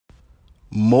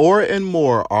More and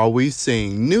more are we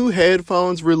seeing new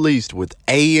headphones released with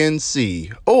ANC,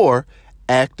 or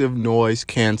active noise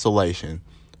cancellation.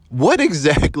 What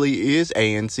exactly is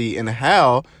ANC and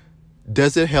how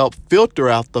does it help filter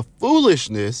out the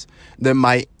foolishness that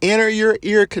might enter your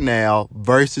ear canal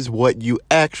versus what you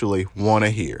actually want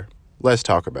to hear? Let's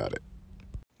talk about it.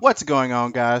 What's going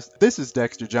on, guys? This is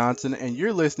Dexter Johnson, and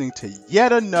you're listening to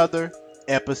yet another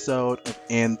episode of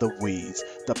In the Weeds,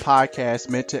 the podcast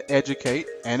meant to educate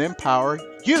and empower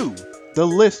you, the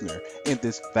listener, in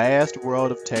this vast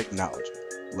world of technology.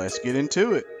 Let's get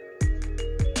into it.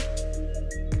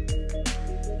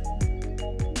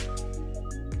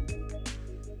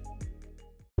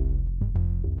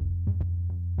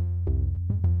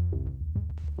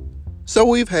 So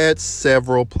we've had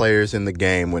several players in the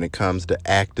game when it comes to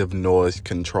active noise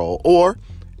control, or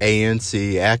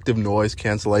ANC, active noise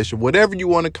cancellation, whatever you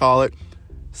want to call it.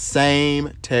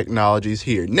 Same technologies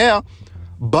here. Now,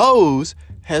 Bose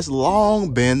has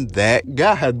long been that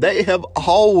guy. They have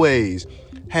always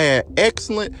had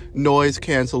excellent noise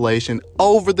cancellation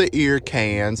over the ear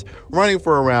cans, running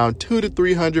for around $200 to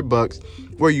 $300,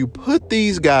 where you put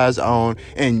these guys on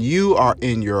and you are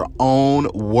in your own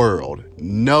world.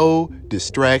 No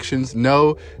distractions,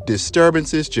 no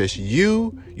disturbances, just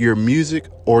you, your music,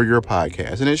 or your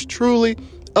podcast. And it's truly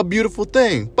a beautiful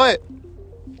thing. But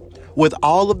with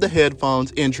all of the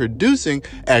headphones introducing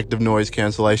active noise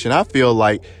cancellation, I feel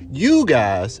like you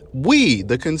guys, we,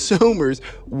 the consumers,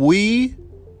 we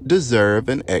deserve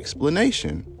an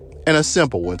explanation, and a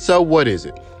simple one. So what is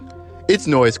it? It's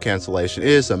noise cancellation. It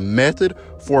is a method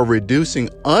for reducing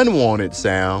unwanted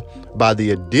sound by the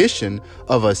addition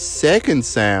of a second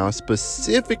sound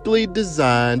specifically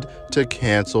designed to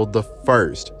cancel the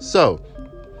first. So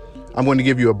I'm going to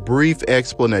give you a brief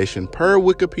explanation per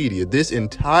Wikipedia. This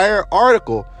entire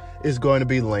article is going to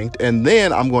be linked, and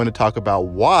then I'm going to talk about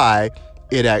why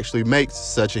it actually makes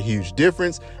such a huge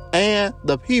difference and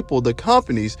the people, the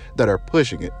companies that are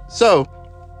pushing it. So,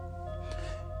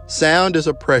 sound is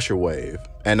a pressure wave,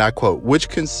 and I quote, which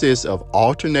consists of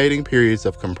alternating periods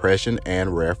of compression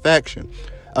and rarefaction.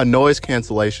 A noise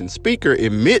cancellation speaker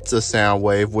emits a sound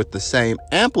wave with the same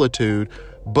amplitude,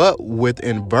 but with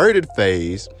inverted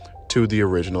phase to the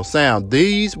original sound.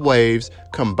 These waves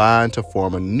combine to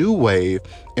form a new wave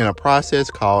in a process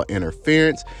called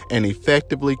interference and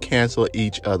effectively cancel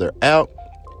each other out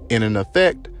in an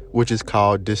effect which is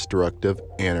called destructive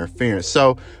interference.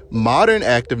 So modern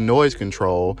active noise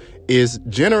control is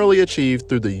generally achieved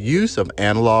through the use of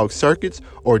analog circuits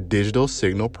or digital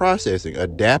signal processing.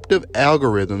 Adaptive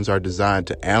algorithms are designed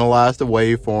to analyze the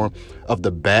waveform of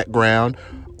the background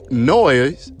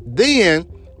noise, then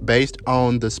based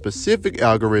on the specific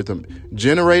algorithm,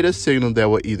 generate a signal that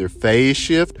will either phase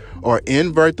shift or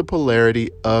invert the polarity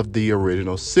of the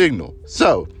original signal.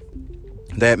 So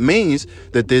that means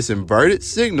that this inverted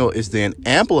signal is then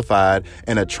amplified,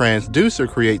 and a transducer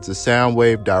creates a sound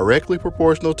wave directly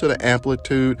proportional to the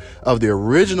amplitude of the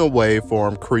original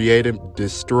waveform, creating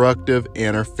destructive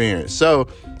interference. So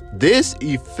this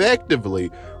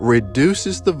effectively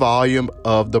reduces the volume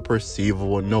of the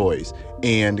perceivable noise.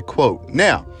 End quote.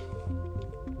 Now,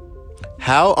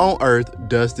 how on earth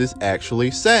does this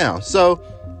actually sound? So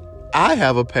I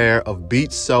have a pair of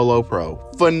Beats Solo Pro.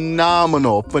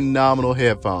 Phenomenal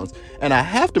headphones. And I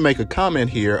have to make a comment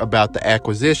here about the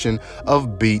acquisition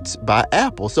of Beats by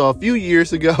Apple. So a few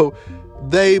years ago,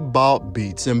 they bought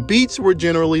Beats, and Beats were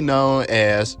generally known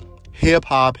as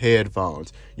hip-hop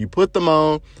headphones. You put them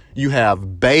on, you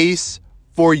have bass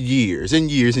for years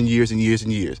and years and years and years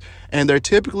and years. And they're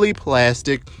typically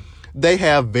plastic. They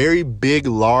have very big,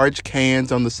 large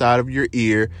cans on the side of your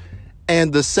ear,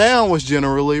 and the sound was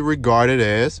generally regarded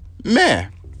as meh.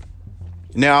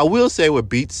 Now, I will say with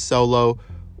Beats Solo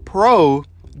Pro,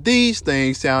 these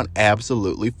things sound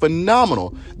absolutely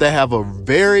phenomenal. They have a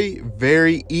very,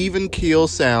 very even keel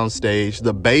sound stage.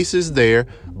 The bass is there,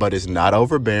 but it's not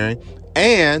overbearing.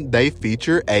 And they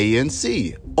feature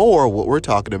ANC, or what we're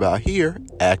talking about here,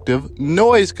 active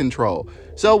noise control.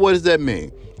 So what does that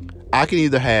mean? I can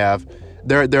either have,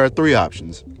 there are three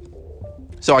options.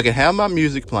 So I can have my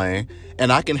music playing,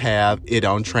 and I can have it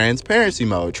on transparency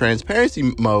mode.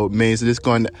 Transparency mode means that it's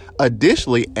going to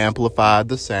additionally amplify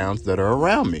the sounds that are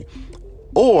around me.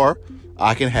 Or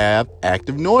I can have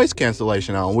active noise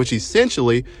cancellation on, which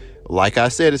essentially, like I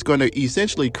said, it's going to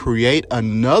essentially create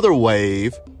another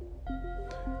wave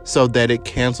so that it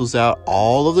cancels out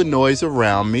all of the noise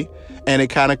around me, and it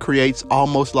kind of creates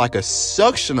almost like a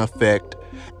suction effect.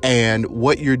 And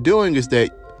what you're doing is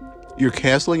that you're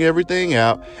canceling everything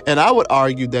out. And I would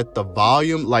argue that the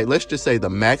volume, like let's just say the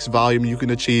max volume you can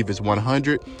achieve is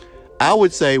 100. I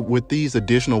would say with these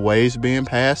additional waves being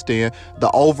passed in, the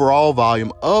overall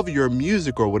volume of your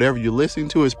music or whatever you're listening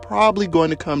to is probably going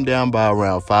to come down by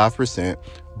around 5%.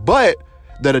 But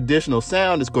that additional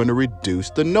sound is going to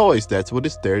reduce the noise. That's what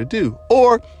it's there to do.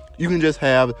 Or you can just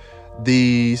have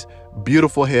these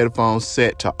beautiful headphones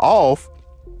set to off.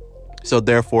 So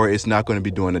therefore, it's not going to be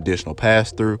doing additional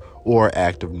pass-through or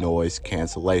active noise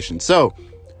cancellation. So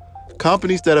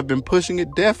companies that have been pushing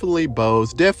it, definitely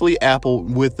Bose, definitely Apple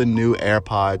with the new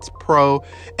AirPods Pro,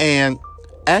 and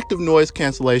active noise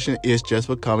cancellation is just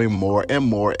becoming more and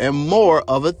more and more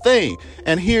of a thing.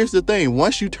 And here's the thing,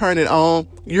 once you turn it on,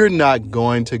 you're not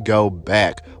going to go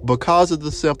back because of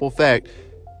the simple fact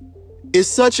it's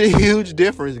such a huge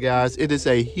difference, guys. It is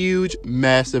a huge,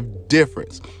 massive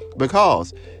difference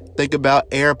because think about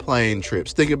airplane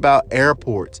trips. Think about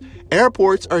airports.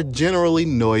 Airports are generally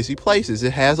noisy places.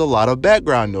 It has a lot of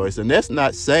background noise. And that's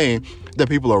not saying that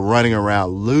people are running around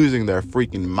losing their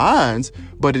freaking minds,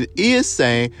 but it is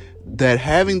saying that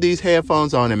having these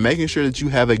headphones on and making sure that you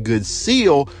have a good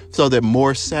seal so that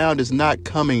more sound is not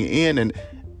coming in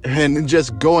and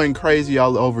just going crazy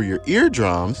all over your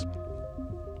eardrums,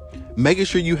 making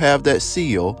sure you have that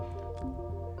seal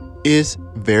is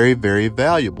very, very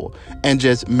valuable. And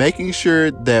just making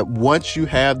sure that once you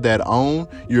have that on,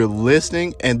 you're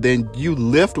listening, and then you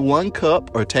lift one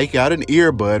cup or take out an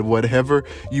earbud, whatever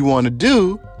you want to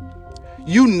do,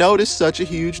 you notice such a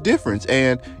huge difference.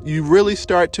 And you really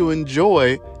start to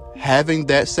enjoy having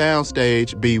that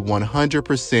soundstage be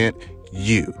 100%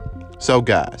 you. So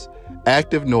guys,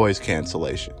 active noise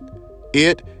cancellation.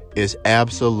 It is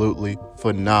absolutely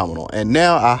phenomenal. And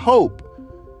now I hope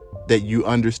that you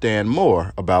understand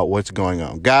more about what's going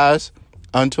on. Guys,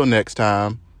 until next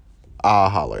time, I'll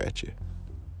holler at you.